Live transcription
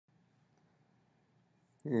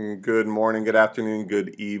Good morning, good afternoon, good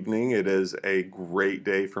evening. It is a great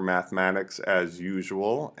day for mathematics as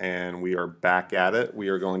usual, and we are back at it. We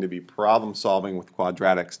are going to be problem solving with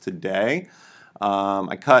quadratics today.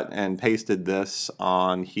 I cut and pasted this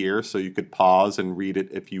on here so you could pause and read it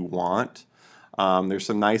if you want. There's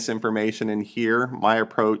some nice information in here. My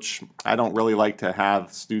approach, I don't really like to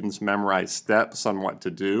have students memorize steps on what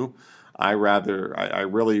to do. I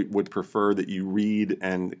really would prefer that you read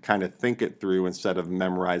and kind of think it through instead of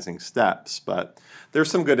memorizing steps. But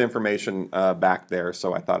there's some good information back there,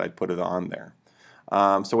 so I thought I'd put it on there.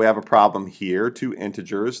 So we have a problem here. Two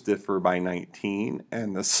integers differ by 19,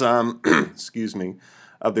 and the sum, excuse me,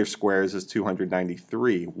 of their squares is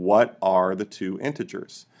 293. What are the two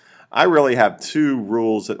integers? I really have two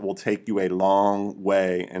rules that will take you a long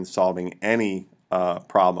way in solving any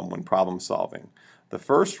problem when problem solving. The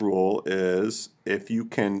first rule is if you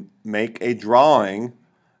can make a drawing,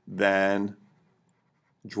 then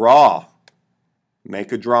draw.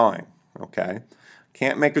 Make a drawing, okay?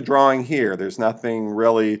 Can't make a drawing here. There's nothing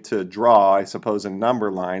really to draw, I suppose, a number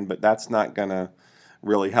line, but that's not going to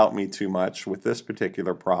really help me too much with this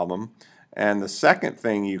particular problem. And the second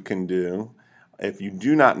thing you can do, if you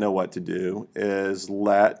do not know what to do, is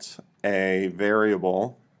let a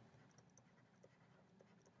variable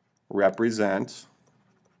represent,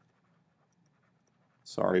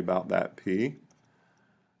 sorry about that P,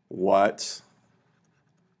 what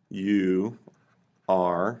you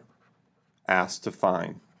are asked to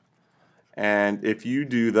find. And if you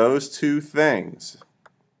do those two things,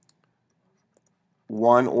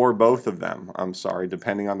 one or both of them, I'm sorry,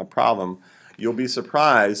 depending on the problem, you'll be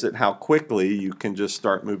surprised at how quickly you can just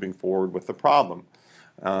start moving forward with the problem.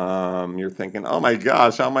 You're thinking, oh my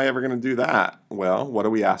gosh, how am I ever going to do that? Well, what are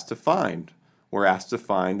we asked to find? We're asked to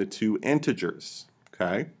find the two integers,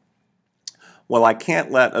 okay? Well, I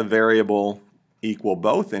can't let a variable equal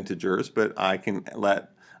both integers, but I can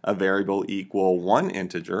let a variable equal one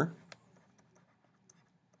integer,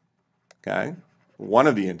 okay? One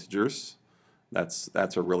of the integers, that's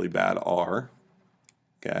a really bad R,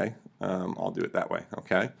 okay? I'll do it that way,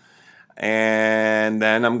 okay? And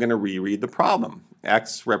then I'm going to reread the problem.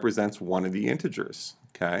 X represents one of the integers,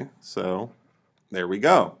 okay? So there we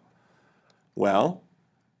go. Well,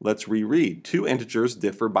 let's reread. Two integers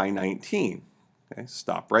differ by 19. Okay,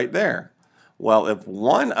 stop right there. Well, if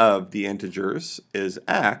one of the integers is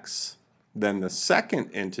x, then the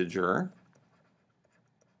second integer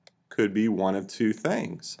could be one of two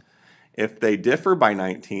things. If they differ by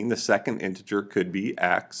 19, the second integer could be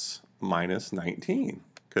x minus 19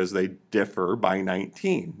 because they differ by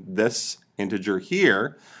 19. This integer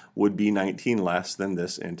here would be 19 less than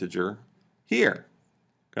this integer here.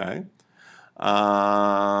 Okay.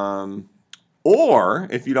 Or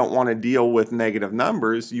if you don't want to deal with negative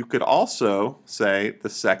numbers, you could also say the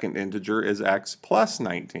second integer is x plus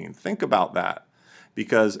 19. Think about that,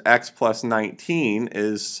 because x plus 19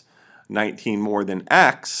 is 19 more than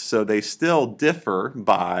x, so they still differ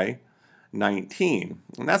by 19.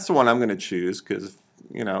 And that's the one I'm going to choose because,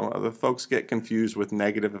 you know, the folks get confused with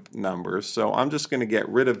negative numbers, so I'm just going to get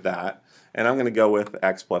rid of that, and I'm going to go with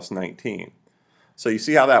x plus 19. So you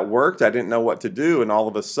see how that worked? I didn't know what to do, and all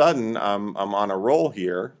of a sudden I'm on a roll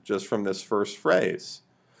here just from this first phrase.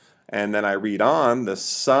 And then I read on, the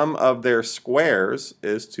sum of their squares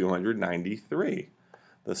is 293.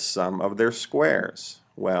 The sum of their squares.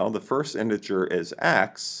 Well, the first integer is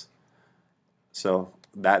x, so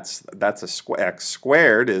that's a x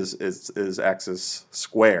squared is x's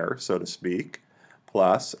square, so to speak,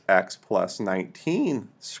 plus x plus 19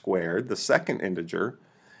 squared, the second integer,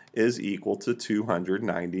 is equal to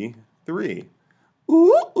 293.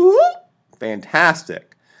 Ooh, ooh,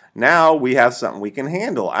 fantastic. Now we have something we can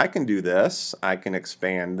handle. I can do this. I can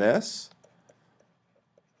expand this.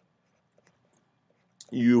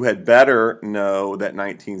 You had better know that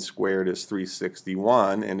 19 squared is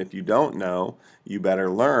 361, and if you don't know, you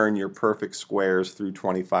better learn your perfect squares through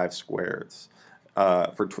 25 squares.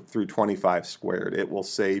 Through 25 squared. It will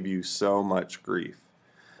save you so much grief.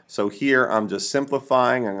 So here I'm just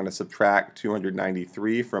simplifying. I'm going to subtract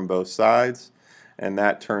 293 from both sides, and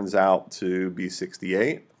that turns out to be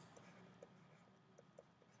 68.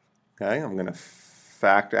 Okay, I'm going to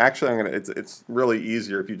factor. Actually, it's really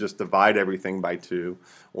easier if you just divide everything by 2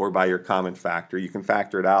 or by your common factor. You can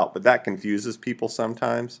factor it out, but that confuses people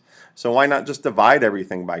sometimes. So why not just divide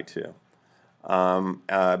everything by 2?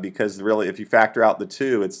 Because really, if you factor out the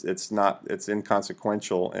 2, it's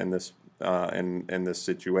inconsequential in this in this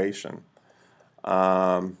situation.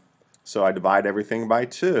 So I divide everything by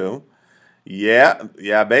 2.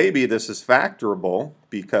 Yeah, baby, this is factorable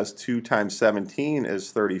because 2 times 17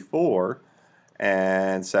 is 34,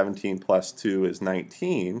 and 17 plus 2 is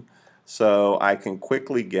 19. So I can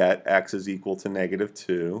quickly get x is equal to negative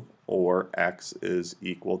 2 or x is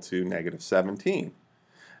equal to negative 17.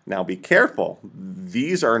 Now be careful,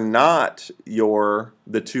 these are not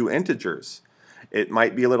the two integers. It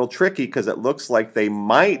might be a little tricky because it looks like they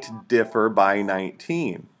might differ by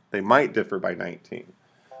 19. They might differ by 19.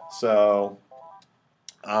 So,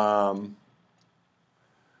 but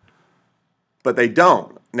they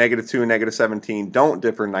don't. Negative 2 and negative 17 don't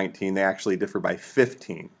differ 19. They actually differ by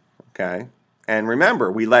 15. Okay? And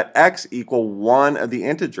remember, we let x equal one of the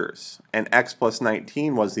integers, and x plus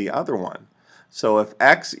 19 was the other one. So if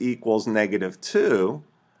x equals negative 2,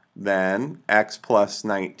 then x plus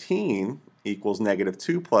 19 equals negative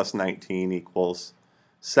 2 plus 19 equals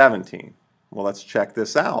 17. Well, let's check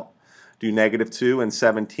this out. Do negative 2 and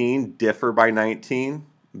 17 differ by 19?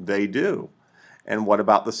 They do. And what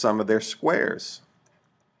about the sum of their squares?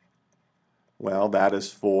 Well, that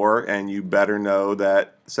is 4, and you better know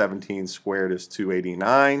that 17 squared is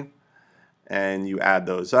 289. And you add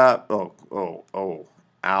those up. Ow,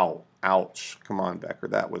 ouch. Come on, Becker,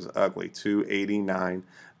 that was ugly. 289.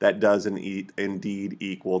 That does indeed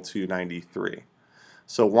equal 293.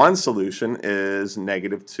 So one solution is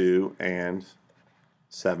negative 2 and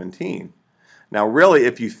 17. Now really,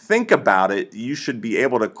 if you think about it, you should be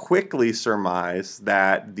able to quickly surmise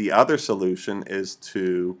that the other solution is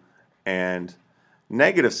 2 and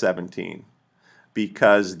negative 17,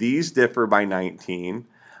 because these differ by 19,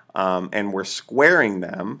 and we're squaring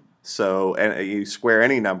them. So you square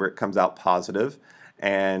any number, it comes out positive,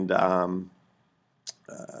 and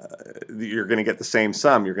you're going to get the same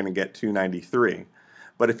sum. You're going to get 293.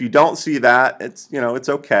 But if you don't see that, it's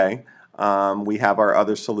okay. We have our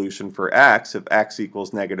other solution for x. If x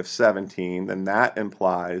equals negative 17, then that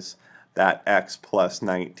implies that x plus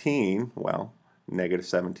 19, well, negative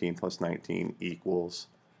 17 plus 19 equals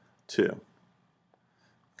 2.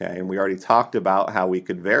 Okay, and we already talked about how we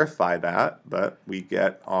could verify that, but we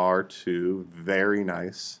get our two very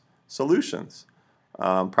nice solutions.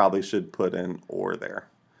 Probably should put in or there.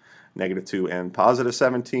 Negative 2 and positive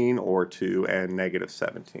 17, or 2 and negative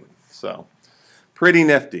 17. So, pretty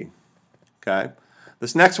nifty. Okay,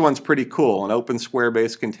 this next one's pretty cool. An open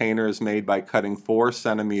square-based container is made by cutting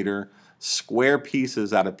 4-centimeter square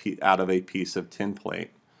pieces out of a piece of tin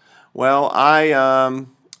plate. Well, I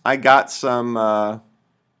got some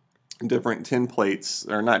different tin plates,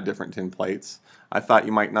 or not different tin plates. I thought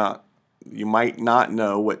you might not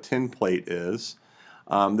know what tin plate is.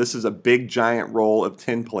 This is a big giant roll of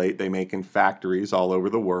tin plate they make in factories all over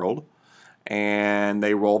the world, and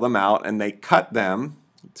they roll them out and they cut them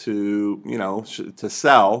to to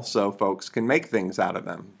sell, so folks can make things out of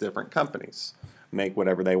them. Different companies make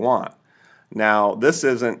whatever they want. Now this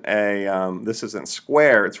isn't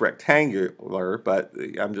square, it's rectangular, but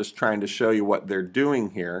I'm just trying to show you what they're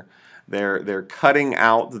doing here. They're cutting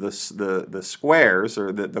out the squares,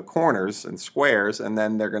 or the corners and squares, and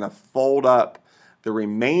then they're going to fold up the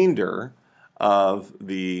remainder of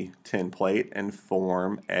the tin plate and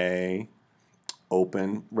form a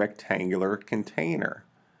open rectangular container.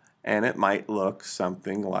 And it might look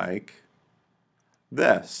something like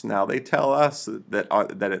this. Now they tell us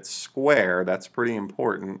that it's square. That's pretty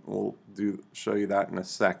important. We'll show you that in a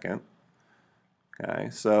second.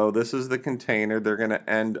 Okay, so this is the container they're going to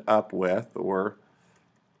end up with, or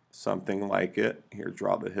something like it. Here,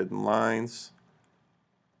 draw the hidden lines.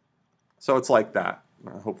 So it's like that.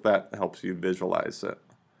 I hope that helps you visualize it.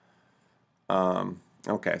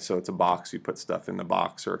 Okay, so it's a box. You put stuff in the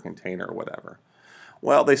box or a container or whatever.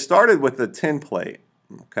 Well, they started with the tin plate.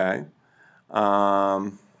 Okay.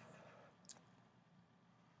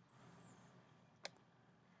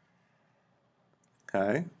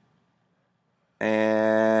 Okay.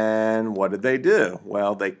 And what did they do?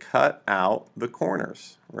 Well, they cut out the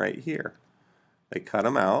corners right here. They cut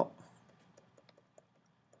them out.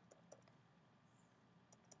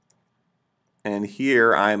 And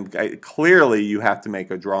here clearly you have to make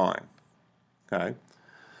a drawing. Okay.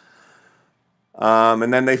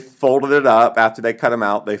 And then they folded it up. After they cut them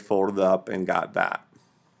out, they folded it up and got that.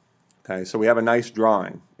 Okay, so we have a nice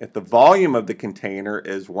drawing. If the volume of the container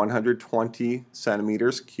is 120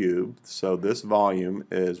 centimeters cubed, so this volume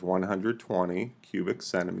is 120 cubic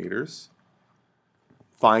centimeters,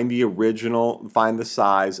 find the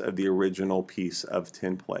size of the original piece of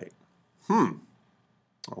tin plate.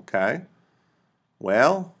 Okay.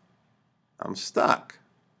 Well, I'm stuck.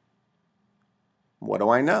 What do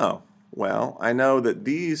I know? Well, I know that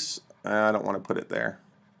these, I don't want to put it there.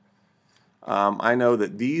 I know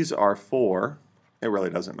that these are 4. It really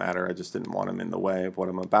doesn't matter. I just didn't want them in the way of what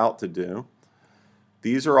I'm about to do.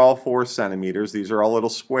 These are all 4 centimeters. These are all little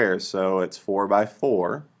squares, so it's 4 by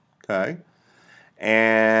 4. Okay.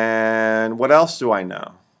 And what else do I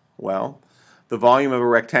know? Well, the volume of a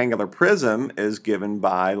rectangular prism is given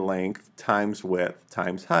by length times width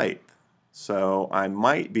times height. So I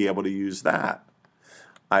might be able to use that.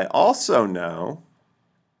 I also know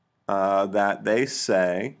that they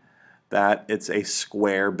say that it's a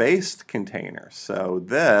square-based container. So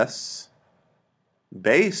this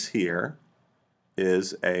base here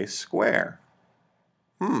is a square.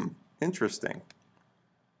 Interesting.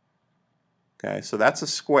 Okay, so that's a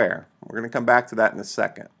square. We're going to come back to that in a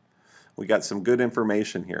second. We got some good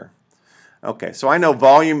information here. Okay, so I know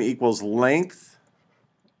volume equals length.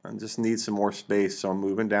 I just need some more space, so I'm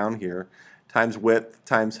moving down here. Times width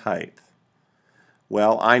times height.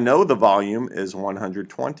 Well, I know the volume is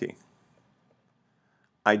 120.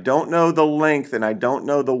 I don't know the length and I don't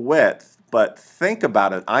know the width, but think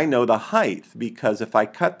about it. I know the height because if I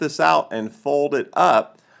cut this out and fold it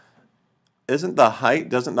up, doesn't the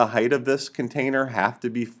height of this container have to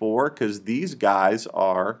be 4? Because these guys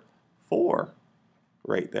are 4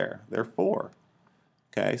 right there. They're 4.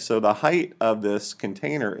 Okay, so the height of this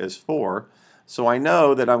container is 4. So I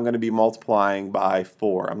know that I'm going to be multiplying by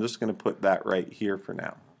 4. I'm just going to put that right here for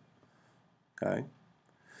now. Okay.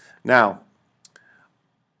 Now,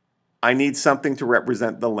 I need something to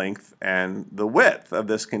represent the length and the width of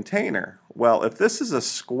this container. Well, if this is a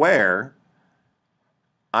square,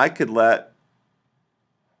 I could let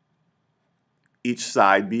each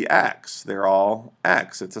side be x. They're all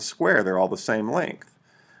x. It's a square. They're all the same length.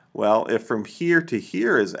 Well, if from here to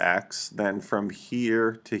here is x, then from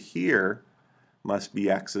here to here must be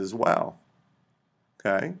x as well.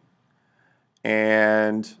 Okay?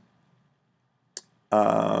 And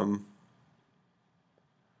well,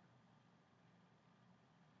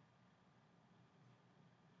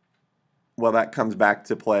 that comes back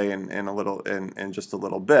to play in just a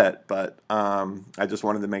little bit, but I just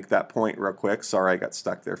wanted to make that point real quick. Sorry, I got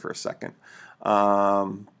stuck there for a second.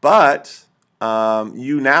 But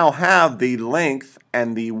you now have the length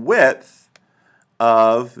and the width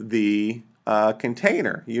of the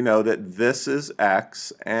container. You know that this is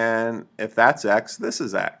x, and if that's x, this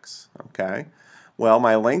is x. Okay. Well,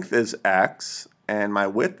 my length is x, and my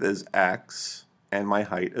width is x, and my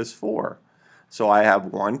height is 4. So I have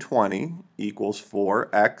 120 equals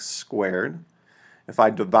 4x squared. If I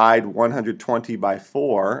divide 120 by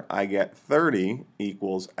 4, I get 30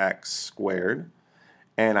 equals x squared.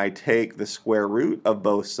 And I take the square root of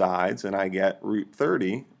both sides, and I get root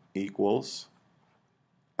 30 equals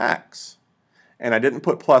x. And I didn't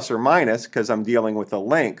put plus or minus because I'm dealing with a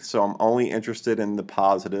length, so I'm only interested in the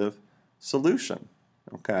positive solution.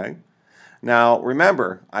 Okay. Now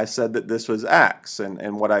remember, I said that this was x,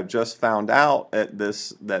 and what I've just found out that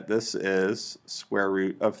this is square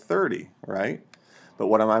root of 30, right? But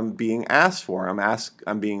what am I being asked for?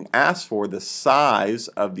 I'm being asked for the size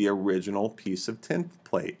of the original piece of tin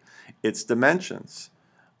plate, its dimensions.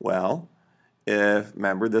 Well,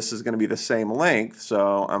 remember, this is going to be the same length,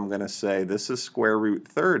 so I'm going to say this is square root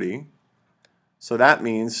 30. So that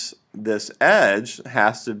means this edge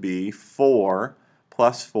has to be 4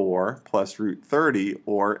 plus root 30,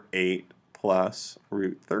 or 8 plus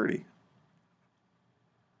root 30.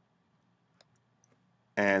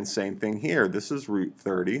 And same thing here. This is root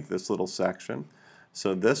 30, this little section.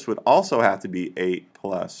 So this would also have to be 8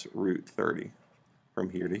 plus root 30 from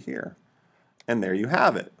here to here. And there you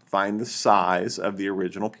have it. Find the size of the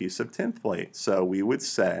original piece of tin plate. So we would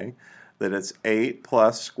say that it's 8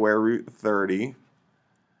 plus square root 30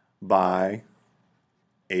 by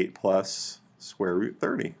 8 plus square root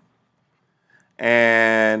 30.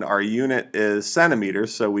 And our unit is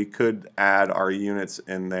centimeters, so we could add our units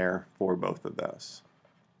in there for both of those.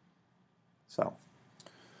 So,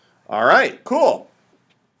 all right, cool.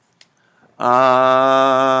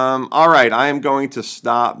 All right, I am going to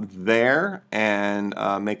stop there and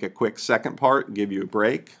make a quick second part, give you a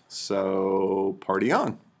break. So, party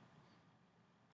on.